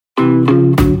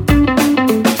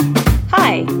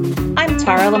Hi, I'm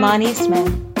Tara Lamont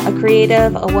Eastman, a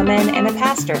creative, a woman, and a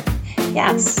pastor.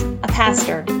 Yes, a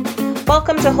pastor.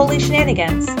 Welcome to Holy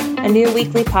Shenanigans, a new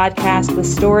weekly podcast with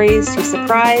stories to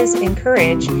surprise,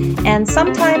 encourage, and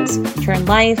sometimes turn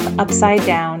life upside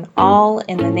down, all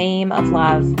in the name of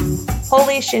love.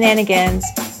 Holy Shenanigans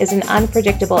is an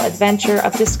unpredictable adventure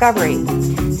of discovery,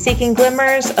 seeking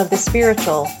glimmers of the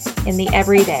spiritual in the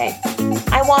everyday.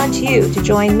 I want you to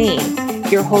join me,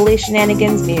 your Holy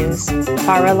Shenanigans muse,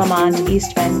 Tara Lamont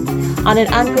Eastman, on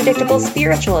an unpredictable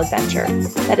spiritual adventure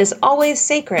that is always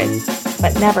sacred,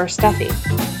 but never stuffy.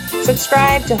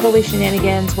 Subscribe to Holy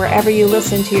Shenanigans wherever you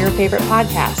listen to your favorite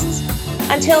podcasts.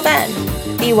 Until then,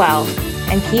 be well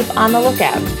and keep on the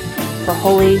lookout for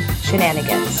Holy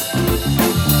Shenanigans.